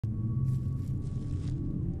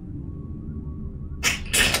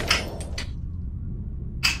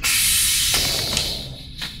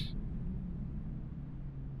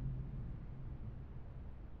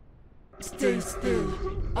Stay still.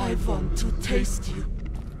 I want to taste you.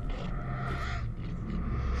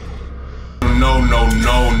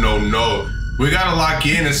 No. We gotta lock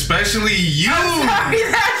in, especially you. I'm sorry,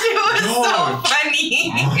 that shit was so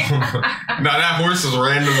funny. Nah, that horse is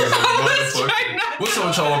random as a motherfucker. What's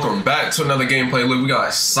up, y'all? Welcome back to another gameplay. Look, we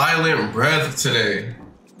got Silent Breath today.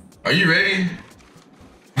 Are you ready?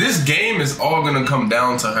 This game is all gonna come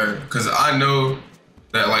down to her, cause I know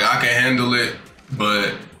that like I can handle it,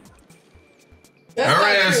 but That's her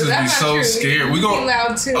not ass true. is That's be not so true. scared. We gonna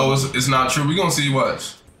loud too. Oh, it's not true. We gonna see.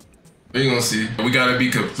 Watch. We gonna see. We gotta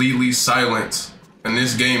be completely silent in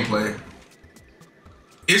this gameplay.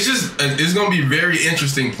 It's gonna be very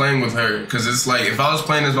interesting playing with her, cause it's like if I was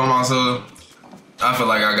playing this by myself, I feel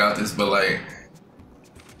like I got this, but like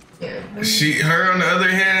her on the other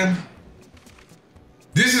hand,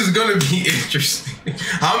 this is gonna be interesting.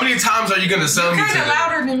 How many times are you gonna sell me today? You're kind of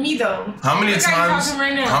louder than me though. How many times?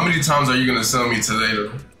 Right now. How many times are you gonna sell me today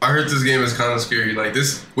though? I heard this game is kind of scary. Like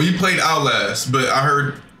this, we played Outlast, but I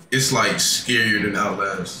heard it's like scarier than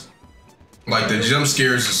Outlast. Like the jump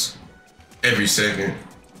scares is every second,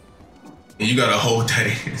 and you gotta hold that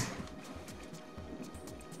in.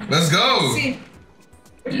 Let's go. See,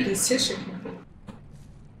 look at this tissue.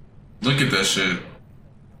 Look at that shit.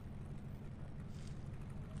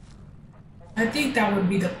 I think that would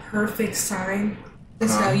be the perfect sign to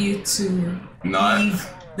tell you to leave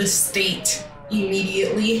the state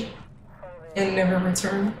immediately and never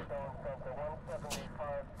return.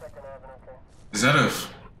 Is that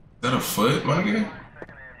a foot, my guy?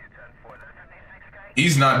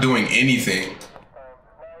 He's not doing anything.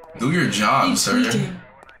 Do your job, sir. Tweaking.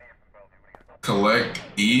 Collect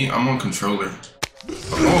E. I'm on controller.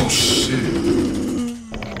 Oh shit.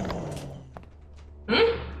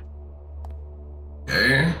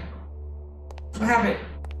 Okay. What happened?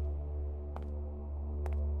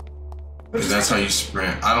 That's how you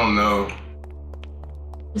sprint. I don't know.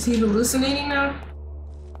 Is he hallucinating now?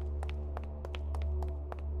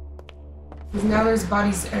 Because now there's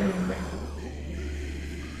bodies everywhere.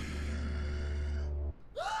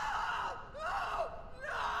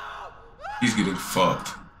 He's getting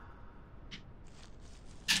fucked.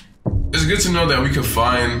 It's good to know that we could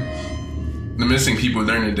find the missing people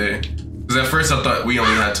during the day. Because at first I thought we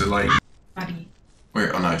only had to like... Body. Wait,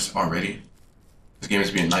 oh nice, already? This game is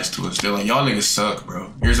being nice to us. They're like, y'all niggas suck,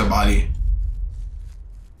 bro. Here's a body.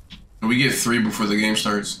 And we get 3 before the game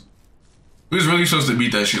starts. We was really supposed to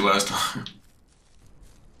beat that shit last time.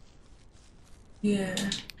 Yeah.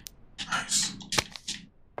 Nice.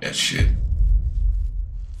 That shit.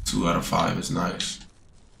 2 out of 5 is nice.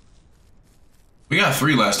 We got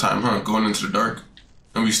 3 last time, huh? Going into the dark.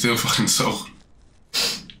 And we still fucking sold.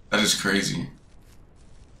 That is crazy.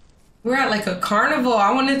 We're at like a carnival.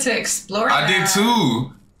 I wanted to explore I that. did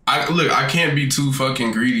too. I can't be too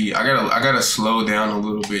fucking greedy. I gotta slow down a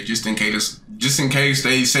little bit just in case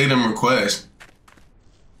they say them requests.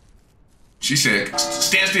 She said,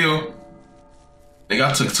 stand still.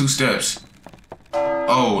 I took 2 steps.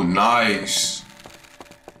 Oh, nice.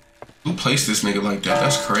 Who placed this nigga like that?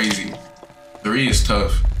 That's crazy. 3 is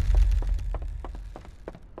tough.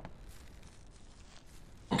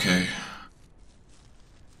 Okay.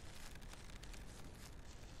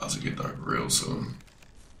 About to get dark real soon.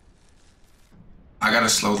 I gotta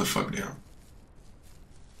slow the fuck down.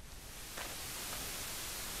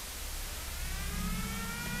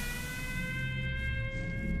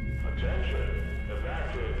 Attention,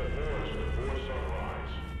 evacuate the forest before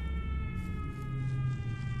sunrise.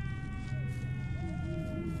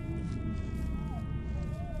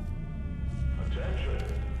 Attention,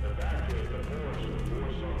 evacuate the forest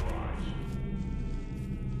before sunrise.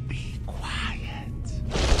 Be quiet.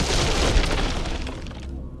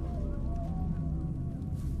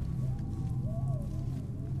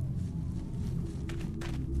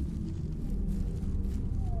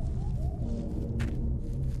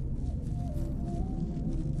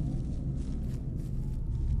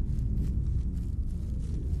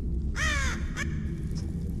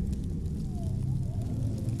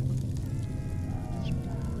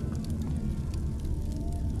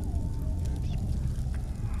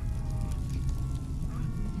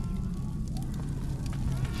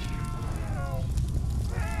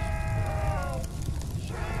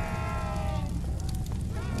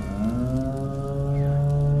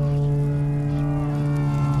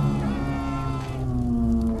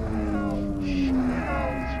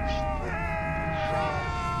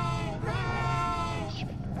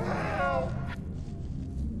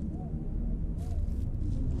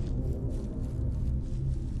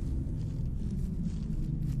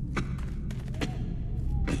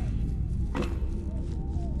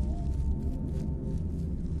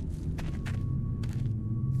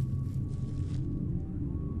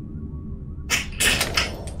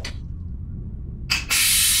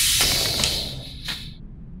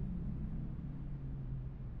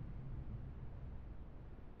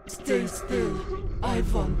 Still, I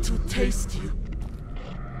want to taste you.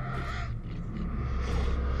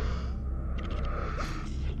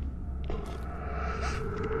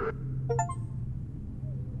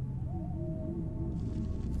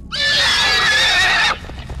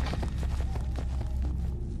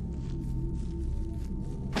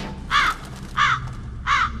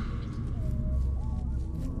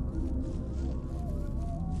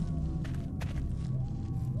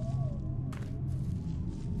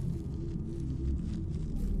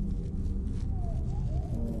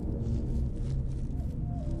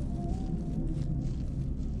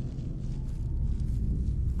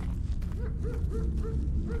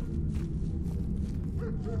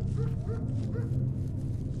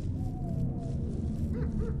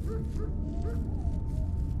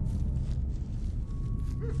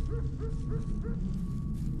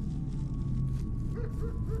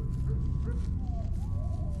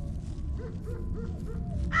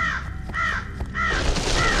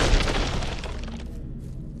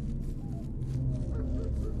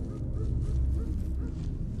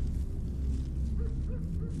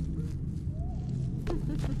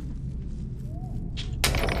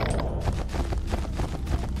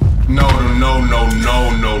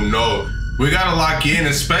 No. We gotta lock in,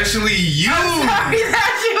 especially you. I'm sorry,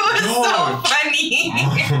 that shit was so funny.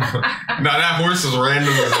 Nah, that horse is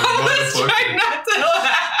random as a I was motherfucker. trying not to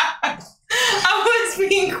laugh. I was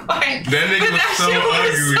being quiet. That nigga was so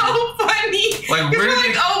ugly. So funny. Like, we where were did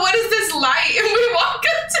like, oh, what is this light? And we walk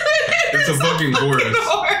up to it. It's a fucking horse.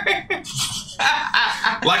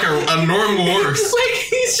 Like a normal horse. Like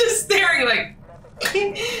he's just staring like.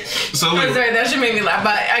 So I'm look, sorry, that shit made me laugh,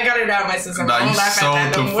 but I got it out of my system. nah, I don't you laugh so at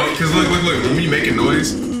that the no more. fuck. Cause look, when you make a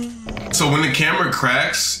noise. So when the camera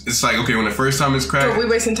cracks, it's like, okay, when the first time it's cracked. Oh, we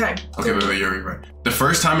wasting time. Okay, wait, you're right. The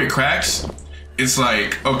first time it cracks, it's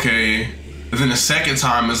like, okay. And then the second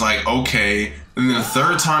time is like, okay. And then the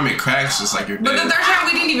third time it cracks, it's like you're dead. But the third time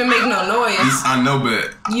we didn't even make no noise. I know,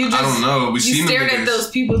 but You just, I don't know. You stared at those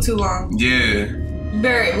people too long. Yeah.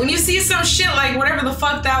 Barry, when you see some shit like whatever the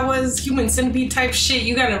fuck that was, human centipede type shit,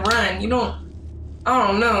 you gotta run. You don't. I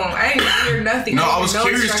don't know. I didn't hear nothing. No, I was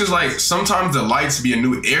curious because like sometimes the lights be a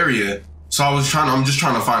new area, so I'm just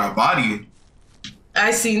trying to find a body.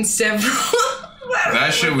 I seen several.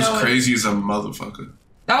 That shit was crazy as a motherfucker.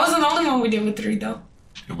 That wasn't the only one we did with 3 though.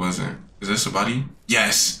 It wasn't. Is this a body?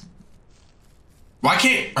 Yes. Why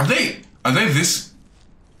can't? Are they this?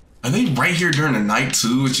 Are they right here during the night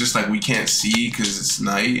too? It's just like we can't see because it's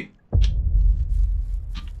night.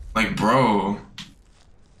 Like, bro,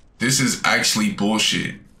 this is actually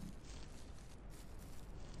bullshit.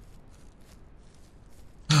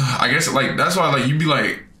 I guess like that's why like you be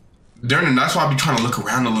like that's why I be trying to look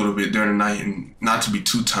around a little bit during the night and not to be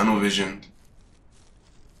too tunnel visioned.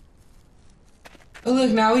 Oh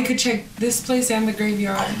look, now we could check this place and the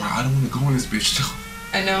graveyard. Oh bro, I don't want to go in this bitch though.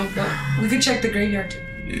 I know, but we could check the graveyard too.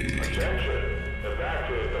 Yeah. Attention.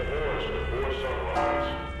 Evacuate the forest before sunrise.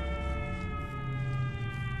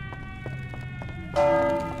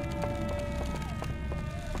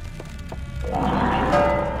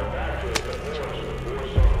 Evacuate the forest before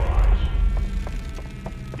sunrise.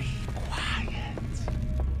 Be quiet.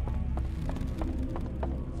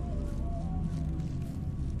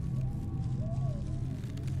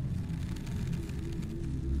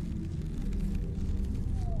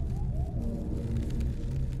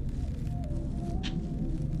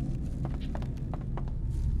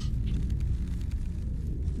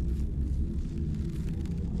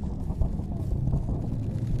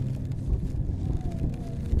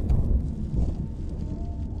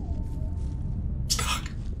 Stuck.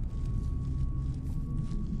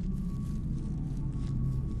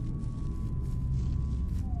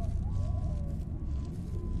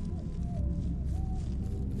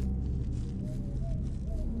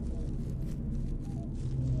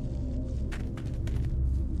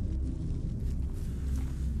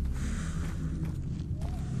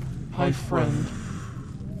 Hi, friend.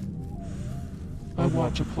 I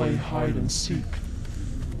want to play hide and seek.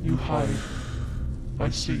 You hide. I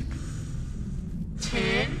seek.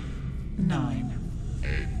 10, 9,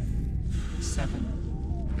 7,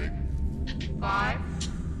 5,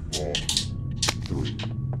 4, 3,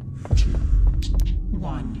 2.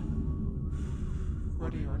 1.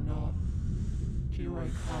 Ready or not, here I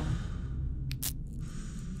come.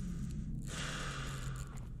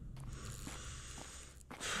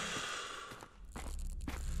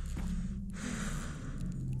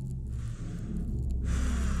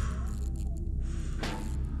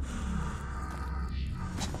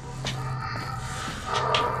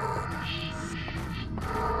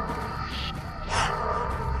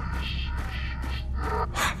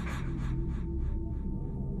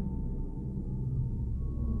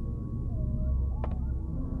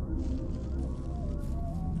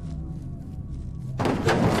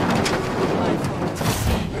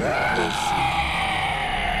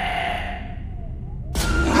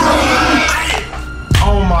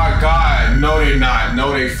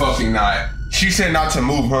 No, they fucking not. She said not to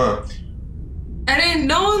move, huh? I didn't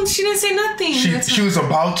know. She didn't say nothing. She was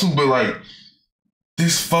about to, but like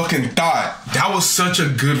this fucking thought. That was such a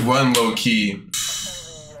good run, low key.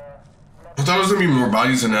 I thought there was gonna be more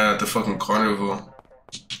bodies than that at the fucking carnival.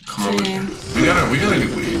 Come on,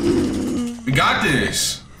 we got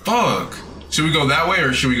this. Fuck. Should we go that way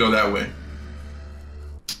or should we go that way?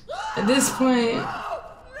 At this point,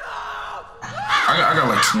 I got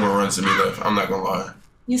like 2 more runs to me left. I'm not gonna lie.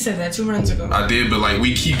 You said that 2 runs ago. I did, but like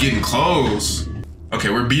we keep getting close. Okay,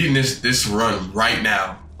 we're beating this run right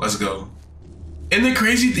now. Let's go. And the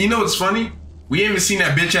crazy, you know what's funny? We ain't even seen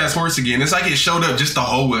that bitch ass horse again. It's like it showed up just to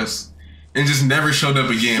hoe us and just never showed up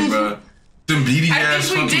again, bro. Them beady ass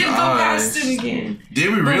fucking eyes. I think we did go past it again. Did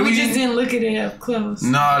we really? But we just didn't look at it up close.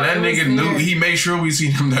 Nah, that nigga knew. He made sure we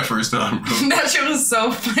seen him that first time, bro. That shit was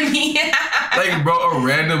so funny. Like, bro, a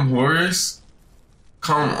random horse?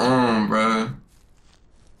 Come on, bro.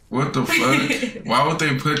 What the fuck? Why would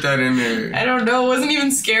they put that in there? I don't know. It wasn't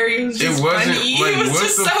even scary. It was just funny. Like, it was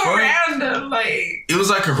just so random. Like, it was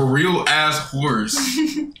like a real ass horse.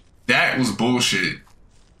 That was bullshit.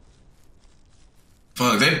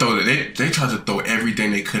 Fuck, they tried to throw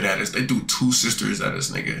everything they could at us. They threw 2 sisters at us,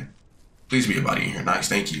 nigga. Please be a body in here. Nice,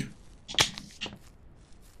 thank you.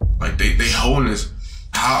 Like they holding us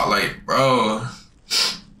out, like, bro.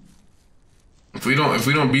 If we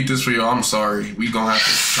don't beat this for y'all, I'm sorry. We gonna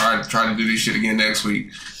have to try to do this shit again next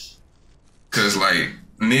week. Cause like,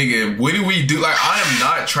 nigga, what do we do? Like, I am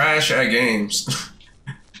not trash at games.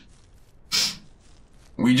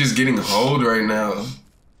 We just getting hold right now.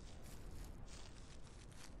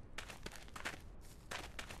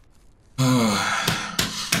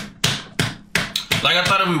 Like, I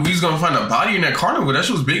thought we was gonna find a body in that carnival. That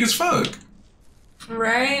shit was big as fuck.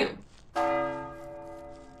 Right?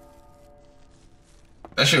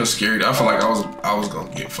 That shit was scary. I feel like I was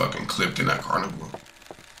gonna get fucking clipped in that carnival.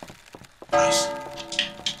 Nice.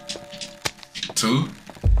 2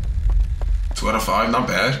 out of 5, not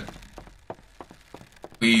bad.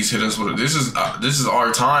 Please hit us with it. This is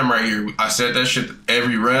our time right here. I said that shit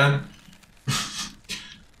every run.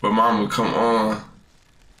 But mama, come on.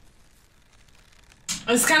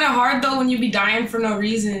 It's kind of hard though when you be dying for no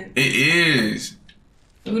reason. It is.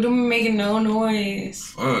 We don't be making no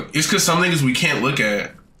noise. Fuck. It's cause some niggas we can't look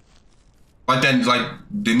at. Like that, like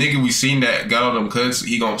the nigga we seen that got all them cuts,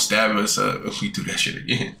 he gonna stab us up if we do that shit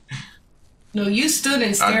again. No, you stood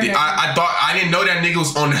and stared at me. I thought, I didn't know that nigga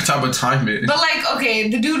was on that type of time, man. But like, okay,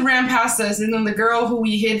 the dude ran past us and then the girl who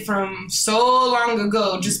we hid from so long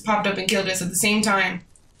ago just popped up and killed us at the same time.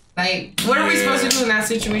 Like, what are we supposed to do in that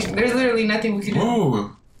situation? There's literally nothing we can do.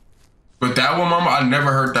 Ooh. But that one, mama, I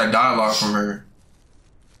never heard that dialogue from her.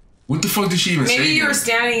 What the fuck did she even say? Maybe you were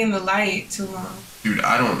standing in the light too long. Dude,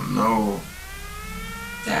 I don't know.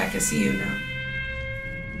 Yeah, I can see you now.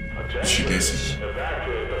 She did see.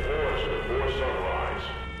 Evacuate the forest before sunrise.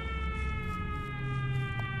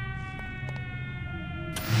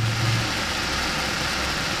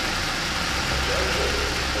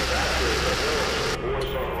 Evacuate the forest before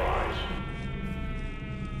sunrise.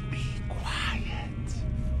 Be quiet.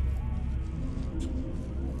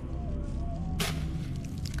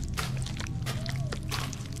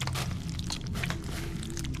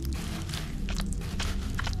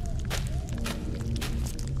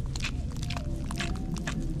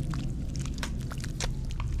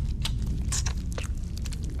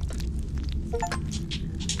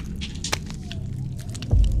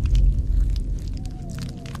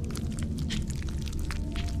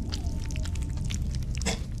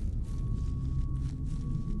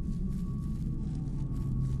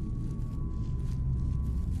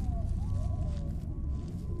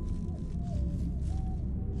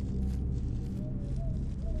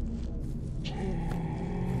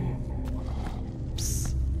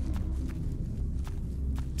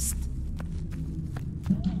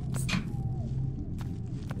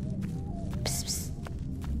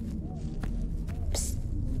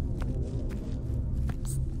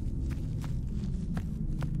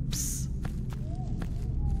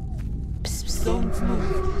 Don't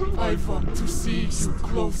move. I want to see you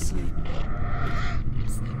closely.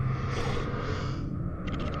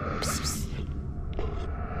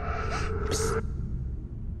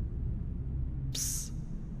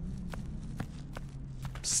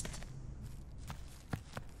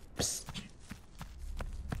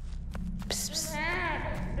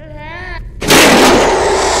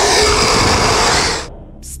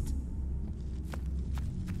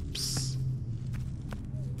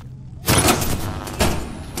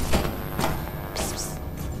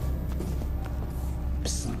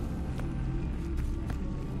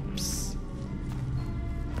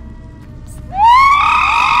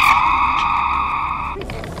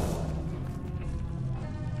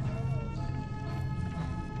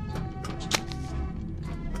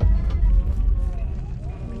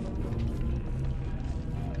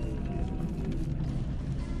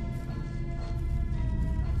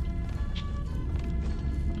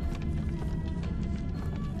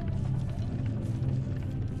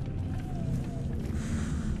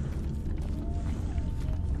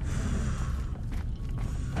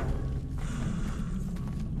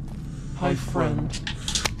 Hi, friend.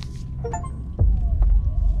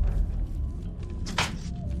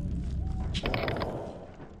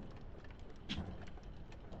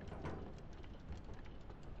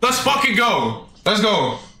 Let's fucking go. Let's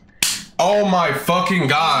go. Oh my fucking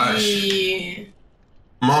gosh. Yeah.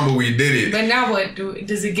 Mama, we did it. But now what?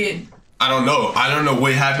 Does it get... I don't know. I don't know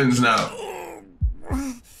what happens now.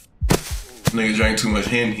 Nigga drank too much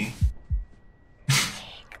Henny.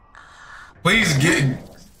 Please get...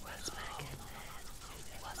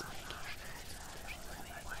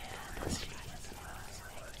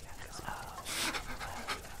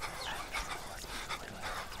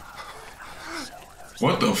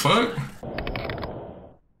 What the fuck?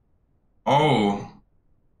 Oh.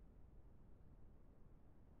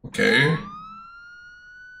 Okay.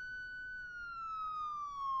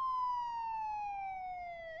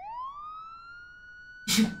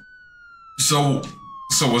 So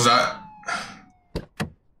was I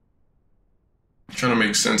trying to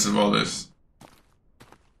make sense of all this?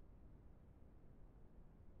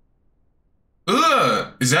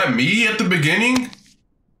 Ugh, is that me at the beginning?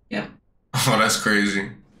 Yep. Oh, that's crazy.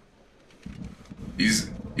 These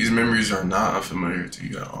memories are not unfamiliar to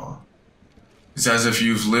you at all. It's as if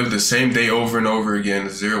you've lived the same day over and over again.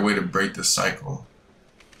 Is there a way to break the cycle?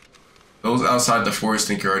 Those outside the forest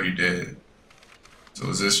think you're already dead. So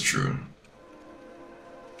is this true?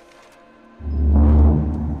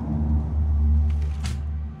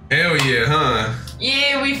 Hell yeah, huh?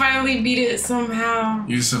 Yeah, we finally beat it somehow.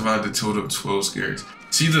 You survived the total of 12 scares.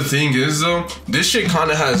 See, the thing is though, this shit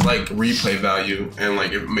kind of has like replay value, and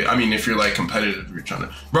like, if you're like competitive, you're trying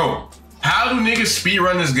to, bro. How do niggas speed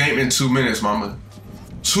run this game in 2 minutes, mama?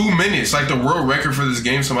 2 minutes, like the world record for this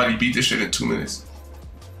game. Somebody beat this shit in 2 minutes.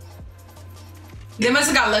 They must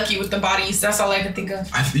have got lucky with the bodies. That's all I could think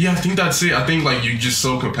of. Yeah, I think that's it. I think like you're just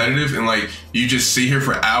so competitive, and like you just sit here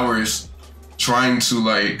for hours trying to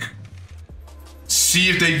like see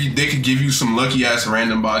if they could give you some lucky ass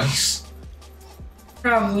random bodies.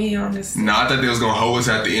 Probably, honestly. Not that they was gonna hold us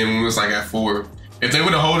at the end when we was like at 4. If they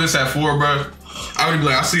would have hold us at 4, bro, I would be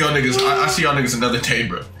like, I see y'all niggas. I see y'all niggas another day,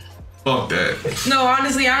 bro. Fuck that. No,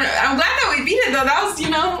 honestly, I'm glad that we beat it though. That was,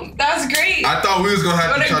 that was great. I thought we was gonna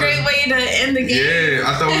have what to try a great way to end the game. Yeah,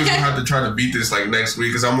 I thought we was gonna have to try to beat this like next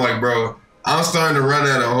week, cause I'm like, bro, I'm starting to run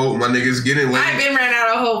out of hope. My niggas getting late. I've been ran out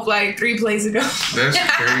of hope like 3 plays ago. That's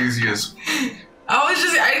crazy as.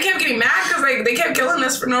 I kept getting mad because like they kept killing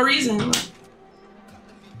us for no reason.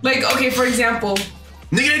 Like, okay, for example.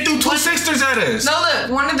 Nigga, they threw 2 sisters at us. No, look,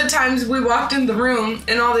 one of the times we walked in the room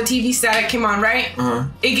and all the TV static came on, right? Uh-huh.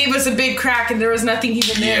 It gave us a big crack and there was nothing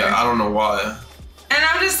even there. Yeah, I don't know why. And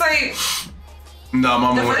I'm just like... Nah,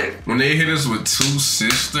 mama, when they hit us with 2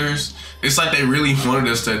 sisters, it's like they really wanted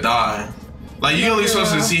us to die. Like, you only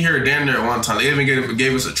supposed to see her damn near at one time. They even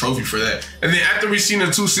gave us a trophy for that. And then after we seen the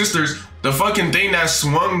 2 sisters, the fucking thing that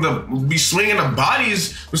swinging the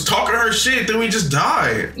bodies was talking her shit, then we just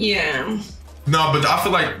died. Yeah. No, but I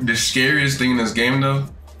feel like the scariest thing in this game though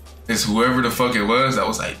is whoever the fuck it was that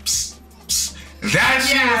was like, psst, psst. That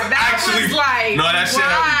shit was actually like, no, that shit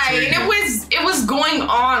and it was going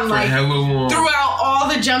on like throughout all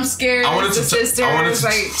the jump scares. I wanted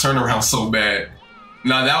to turn around so bad.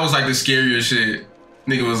 Nah, that was like the scariest shit.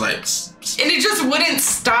 Nigga was like, psst, psst. And it just wouldn't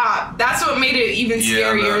stop. That's what made it even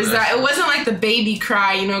scarier. Is that it wasn't like the baby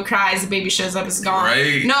cry, cries, the baby shows up, it's gone.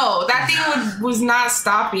 Right. No, that thing was not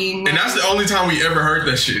stopping. And that's the only time we ever heard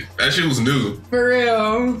that shit. That shit was new. For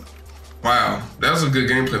real. Wow, that was a good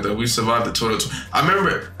gameplay though. We survived the total.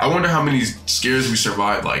 I wonder how many scares we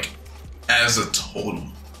survived, like, as a total.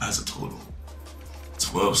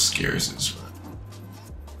 12 scares is right.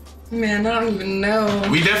 Man, I don't even know.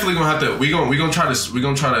 We definitely gonna have to. We gonna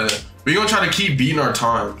try to keep beating our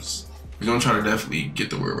times. We gonna try to definitely get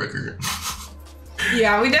the world record.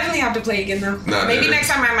 Yeah, we definitely have to play again though. Maybe next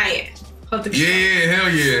time I might hold the. Yeah, hell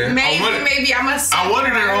yeah. Maybe I must. I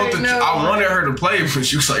wanted her to play, but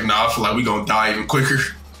she was like, "Nah, I feel like we gonna die even quicker."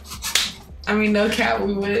 I mean, no cap,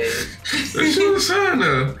 we would. That shit was fun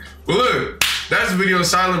though. Well, look, that's the video of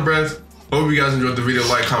Silent Breath. Hope you guys enjoyed the video.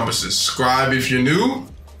 Like, comment, subscribe if you're new.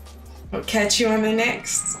 We'll catch you on the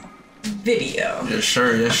next video. Yes,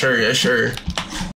 sure.